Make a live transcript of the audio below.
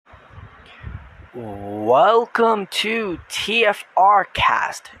Welcome to TFR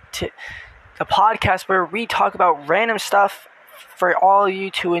Cast, the podcast where we talk about random stuff for all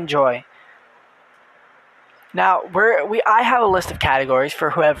you to enjoy. Now, I have a list of categories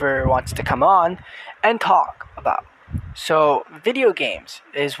for whoever wants to come on and talk about. So, video games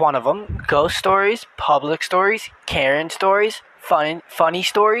is one of them. Ghost stories, public stories, Karen stories, funny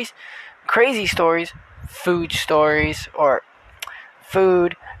stories, crazy stories, food stories, or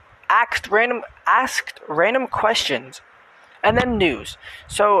food, asked random questions, and then news.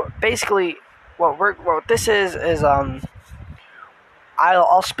 So basically, what this is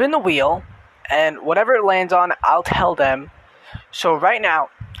I'll spin the wheel, and whatever it lands on, I'll tell them. So right now,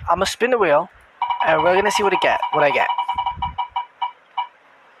 I'm gonna spin the wheel, and we're gonna see what I get.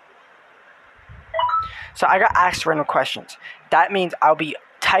 So I got asked random questions. That means I'll be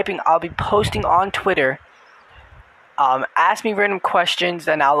posting on Twitter. Ask me random questions,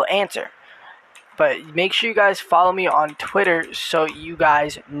 then I'll answer. But make sure you guys follow me on Twitter so you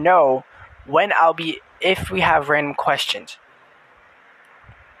guys know if we have random questions.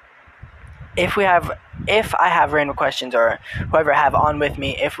 If I have random questions, or whoever I have on with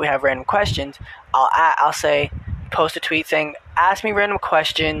me, if we have random questions, I'll say, post a tweet saying, ask me random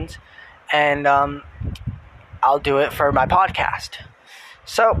questions, and I'll do it for my podcast.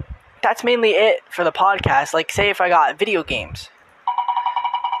 So that's mainly it for the podcast. Like, say if I got video games,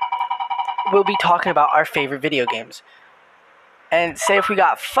 we'll be talking about our favorite video games. And say if we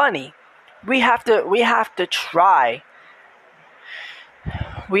got funny, we have to try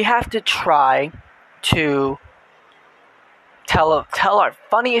to tell our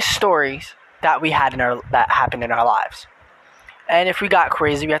funniest stories that happened in our lives. And if we got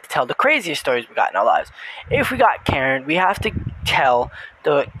crazy, we have to tell the craziest stories we got in our lives. If we got Karen, we have to tell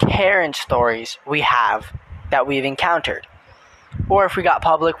the Karen stories that we've encountered. Or if we got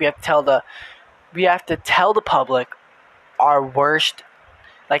public, we have to tell the public our worst,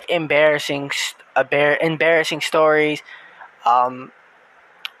 like, embarrassing stories,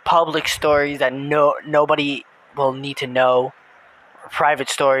 public stories that nobody will need to know, private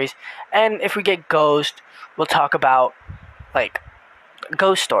stories. And if we get ghost, we'll talk about, like,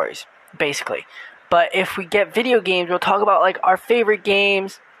 ghost stories, basically. But if we get video games, we'll talk about, like, our favorite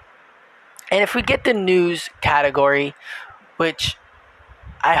games. And if we get the news category, which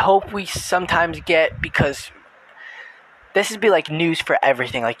I hope we sometimes get, because this would be like news for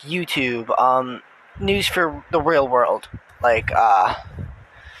everything, like YouTube, news for the real world, like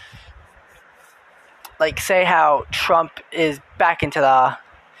say how Trump is back into the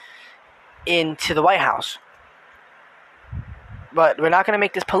White House. But we're not going to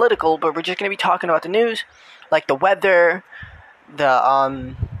make this political, but we're just going to be talking about the news, like the weather,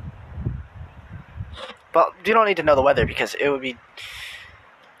 but you don't need to know the weather, because the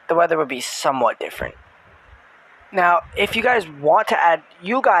weather would be somewhat different. Now, if you guys want to add,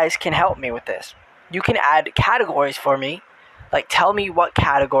 you guys can help me with this. You can add categories for me. Like, tell me what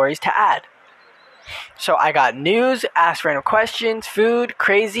categories to add. So I got news, ask random questions, food,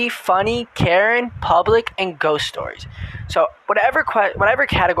 crazy, funny, Karen, public, and ghost stories. So whatever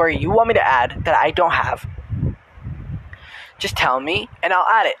category you want me to add that I don't have, just tell me and I'll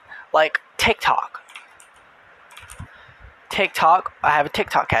add it. Like TikTok, I have a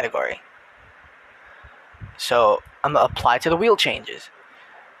TikTok category. So I'm going to apply to the wheel changes.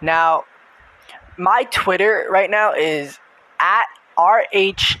 Now, my Twitter right now is at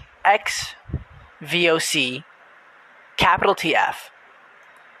RHXVOC, capital TF.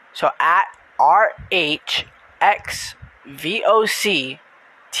 So at RHXVOC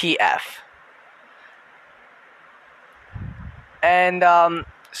TF. And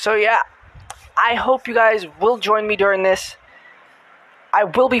so yeah, I hope you guys will join me during this. I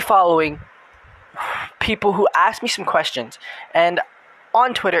will be following people who ask me some questions. And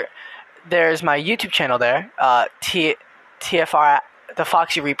on Twitter, there's my YouTube channel there. TFR, the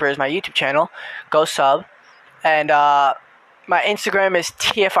Foxy Reaper is my YouTube channel. Go sub. And my Instagram is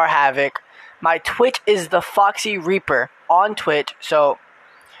TFR Havoc. My Twitch is the Foxy Reaper on Twitch. So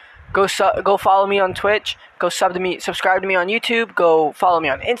go follow me on Twitch. Go subscribe to me on YouTube. Go follow me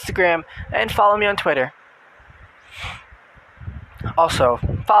on Instagram, and follow me on Twitter. Also,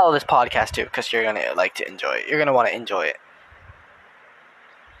 follow this podcast too, because you're gonna like to enjoy it. You're gonna want to enjoy it.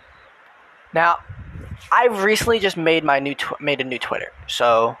 Now, I've recently just made a new Twitter,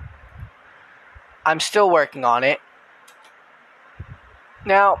 so I'm still working on it.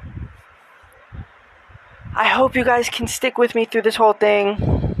 Now, I hope you guys can stick with me through this whole thing.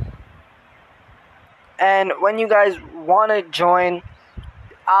 And when you guys want to join,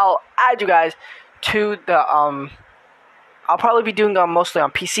 I'll add you guys to the I'll probably be doing them mostly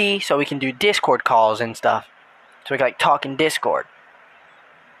on PC, so we can do Discord calls and stuff. So we can, like, talk in Discord.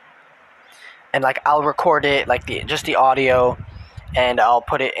 And, like, I'll record it, like, just the audio, and I'll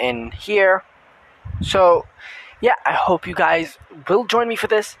put it in here. So, yeah, I hope you guys will join me for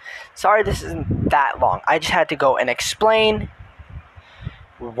this. Sorry this isn't that long. I just had to go and explain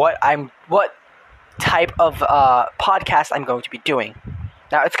what type of podcast I'm going to be doing.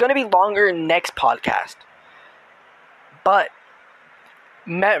 Now, it's going to be longer next podcast. But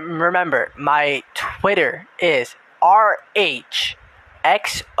remember, my Twitter is RHXO.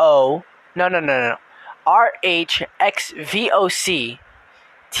 No.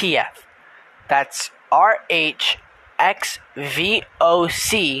 RHXVOCTF. That's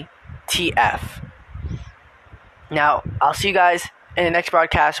RHXVOCTF. Now, I'll see you guys in the next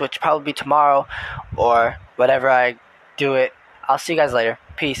broadcast, which will probably be tomorrow or whatever I do it. I'll see you guys later.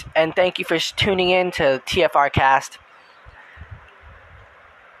 Peace. And thank you for tuning in to TFR Cast.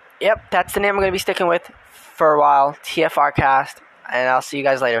 Yep, that's the name I'm going to be sticking with for a while. TFR Cast. And I'll see you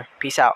guys later. Peace out.